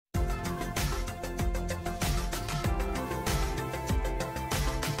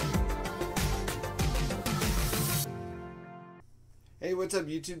Hey, what's up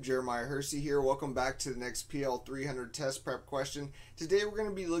YouTube? Jeremiah Hersey here. Welcome back to the next PL 300 test prep question. Today we're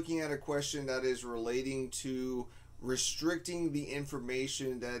going to be looking at a question that is relating to restricting the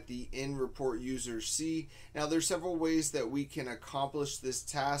information that the in-report users see. Now there's several ways that we can accomplish this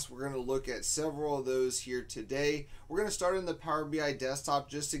task. We're going to look at several of those here today. We're going to start in the Power BI desktop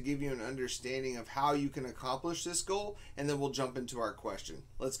just to give you an understanding of how you can accomplish this goal, and then we'll jump into our question.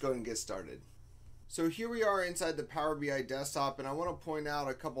 Let's go ahead and get started. So here we are inside the Power BI desktop, and I want to point out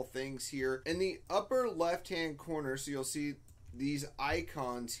a couple things here. In the upper left hand corner, so you'll see these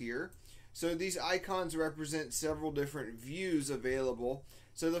icons here. So these icons represent several different views available.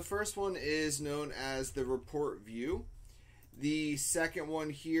 So the first one is known as the report view. The second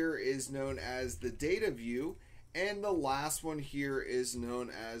one here is known as the data view, and the last one here is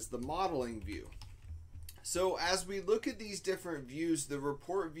known as the modeling view. So as we look at these different views, the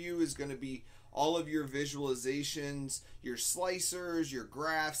report view is going to be all of your visualizations, your slicers, your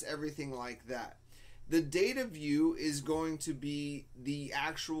graphs, everything like that. The data view is going to be the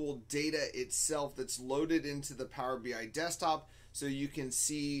actual data itself that's loaded into the Power BI desktop, so you can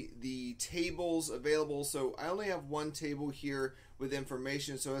see the tables available. So I only have one table here with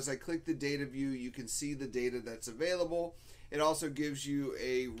information, so as I click the data view, you can see the data that's available. It also gives you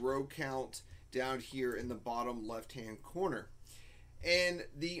a row count down here in the bottom left hand corner. And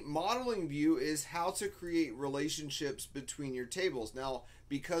the modeling view is how to create relationships between your tables. Now,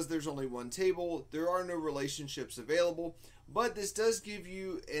 because there's only one table, there are no relationships available, but this does give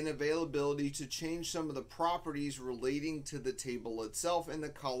you an availability to change some of the properties relating to the table itself and the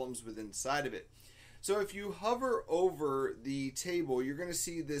columns within inside of it. So if you hover over the table, you're going to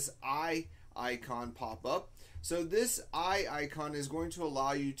see this eye icon pop up. So this eye icon is going to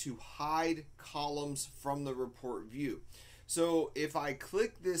allow you to hide columns from the report view. So if I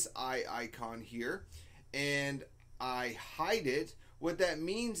click this eye icon here and I hide it, what that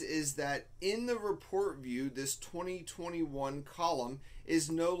means is that in the report view, this 2021 column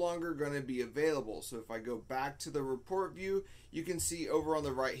is no longer going to be available. So if I go back to the report view, you can see over on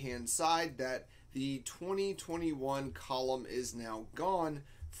the right hand side that the 2021 column is now gone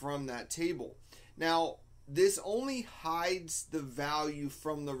from that table. Now, this only hides the value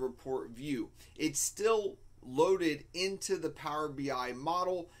from the report view. It's still loaded into the Power BI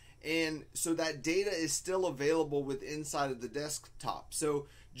model, and so that data is still available with inside of the desktop. So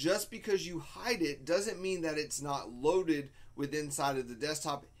just because you hide it doesn't mean that it's not loaded with inside of the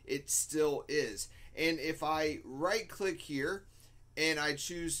desktop. It still is. And if I right click here and I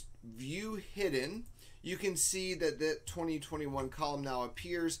choose view hidden, you can see that that 2021 column now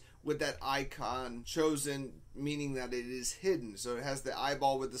appears with that icon chosen, meaning that it is hidden. So it has the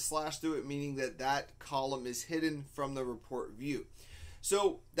eyeball with the slash through it, meaning that that column is hidden from the report view.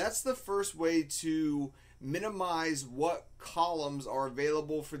 So that's the first way to minimize what columns are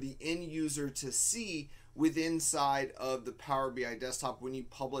available for the end user to see within inside of the Power BI desktop. When you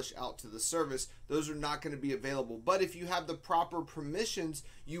publish out to the service, those are not going to be available. But if you have the proper permissions,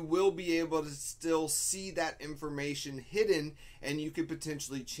 you will be able to still see that information hidden, and you could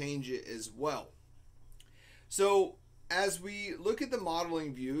potentially change it as well. So as we look at the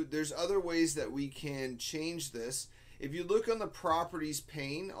modeling view, there's other ways that we can change this. If you look on the properties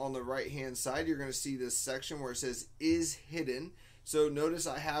pane on the right hand side, you're going to see this section where it says is hidden. So notice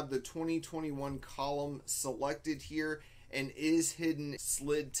I have the 2021 column selected here, and is hidden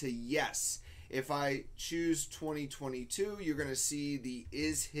slid to yes. If I choose 2022, you're going to see the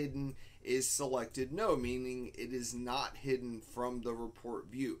is hidden is selected no, meaning it is not hidden from the report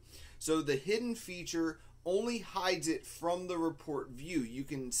view. So the hidden feature only hides it from the report view. You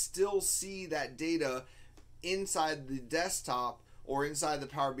can still see that data inside the desktop or inside the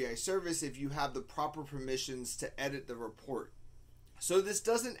Power BI service if you have the proper permissions to edit the report. So this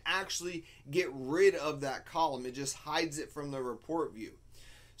doesn't actually get rid of that column, it just hides it from the report view.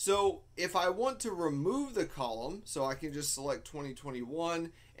 So if I want to remove the column, so I can just select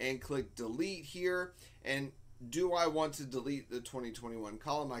 2021 and click delete here, and do I want to delete the 2021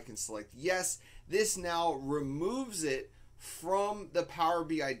 column? I can select yes. This now removes it from the Power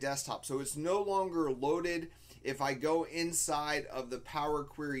BI desktop, so it's no longer loaded. If I go inside of the Power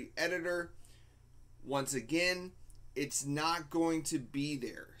Query editor, once again, it's not going to be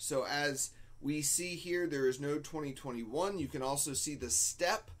there. So as we see here, there is no 2021. You can also see the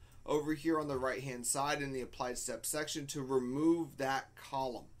step over here on the right hand side in the applied step section to remove that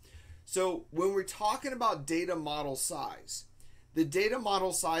column. So when we're talking about data model size, the data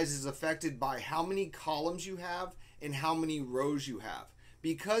model size is affected by how many columns you have and how many rows you have.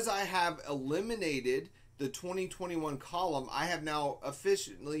 Because I have eliminated the 2021 column, I have now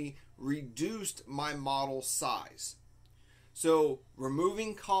efficiently reduced my model size. So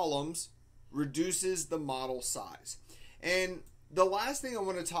removing columns reduces the model size. And the last thing I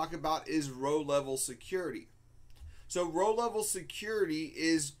want to talk about is row level security. So row level security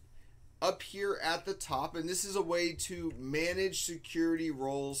is up here at the top, and this is a way to manage security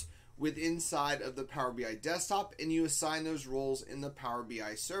roles with inside of the Power BI desktop, and you assign those roles in the Power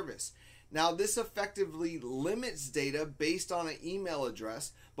BI service. Now this effectively limits data based on an email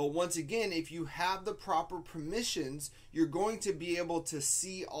address, but once again, if you have the proper permissions, you're going to be able to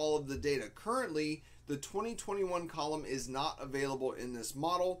see all of the data. Currently, the 2021 column is not available in this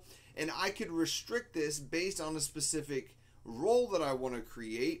model, and I could restrict this based on a specific role that I want to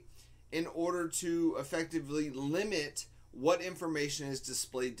create in order to effectively limit what information is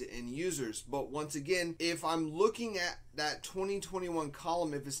displayed to end users. But once again, if I'm looking at that 2021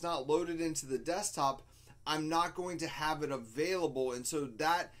 column, if it's not loaded into the desktop, I'm not going to have it available, and so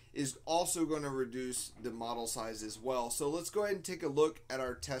that is also going to reduce the model size as well. So let's go ahead and take a look at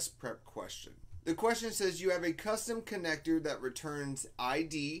our test prep question. The question says you have a custom connector that returns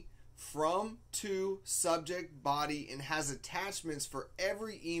ID from, to, subject, body, and has attachments for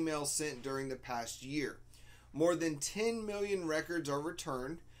every email sent during the past year. More than 10 million records are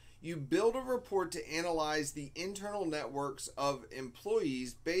returned. You build a report to analyze the internal networks of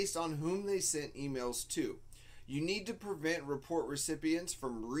employees based on whom they sent emails to. You need to prevent report recipients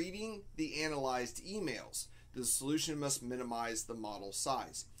from reading the analyzed emails. The solution must minimize the model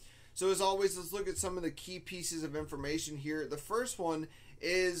size. So as always, let's look at some of the key pieces of information here. The first one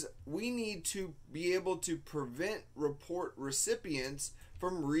is we need to be able to prevent report recipients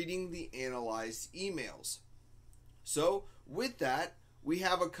from reading the analyzed emails. So with that, we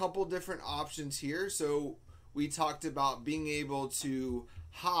have a couple different options here. So we talked about being able to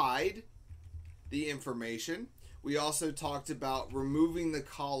hide the information. We also talked about removing the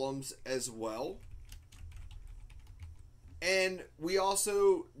columns as well. And we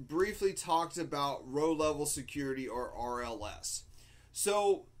also briefly talked about row level security, or RLS.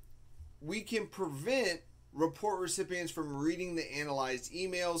 So we can prevent report recipients from reading the analyzed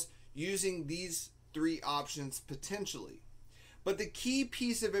emails using these three options potentially. But the key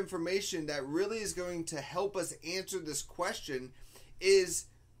piece of information that really is going to help us answer this question is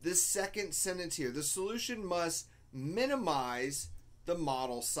the second sentence here. The solution must minimize the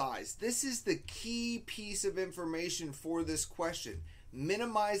model size. This is the key piece of information for this question,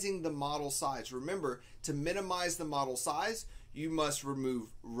 minimizing the model size. Remember, to minimize the model size, you must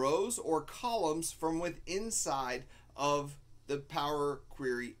remove rows or columns from within inside of the Power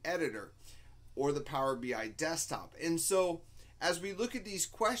Query Editor or the Power BI desktop. And so as we look at these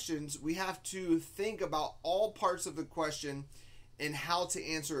questions, we have to think about all parts of the question and how to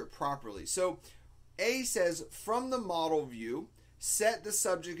answer it properly. So A says, from the model view, set the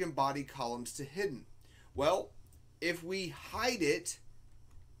subject and body columns to hidden. Well, if we hide it,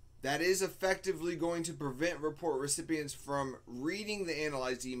 that is effectively going to prevent report recipients from reading the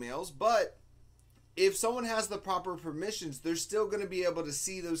analyzed emails, but if someone has the proper permissions, they're still going to be able to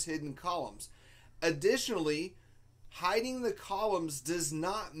see those hidden columns. Additionally, hiding the columns does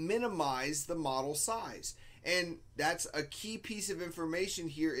not minimize the model size. And that's a key piece of information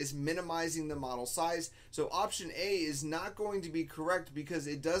here, is minimizing the model size. So option A is not going to be correct because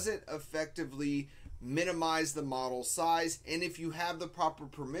it doesn't effectively minimize the model size. And if you have the proper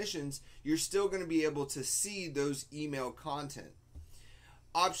permissions, you're still going to be able to see those email content.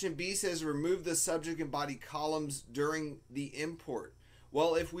 Option B says remove the subject and body columns during the import.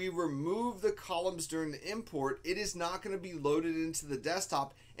 Well, if we remove the columns during the import, it is not going to be loaded into the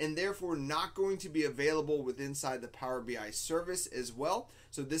desktop and therefore not going to be available with inside the Power BI service as well.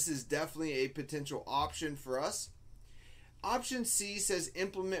 So this is definitely a potential option for us. Option C says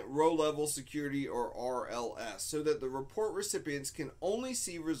implement row level security, or RLS, so that the report recipients can only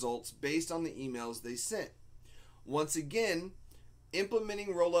see results based on the emails they sent. Once again,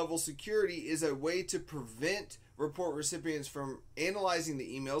 implementing row level security is a way to prevent report recipients from analyzing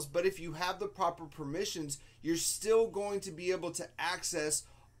the emails, but if you have the proper permissions, you're still going to be able to access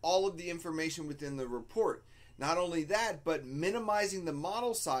all of the information within the report. Not only that, but minimizing the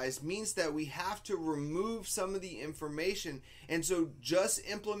model size means that we have to remove some of the information, and so just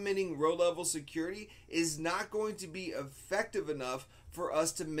implementing row level security is not going to be effective enough for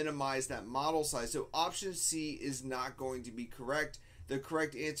us to minimize that model size. So option C is not going to be correct. The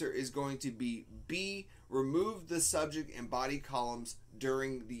correct answer is going to be B, remove the subject and body columns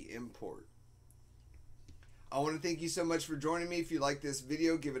during the import. I want to thank you so much for joining me. If you like this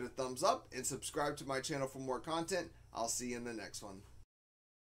video, give it a thumbs up and subscribe to my channel for more content. I'll see you in the next one.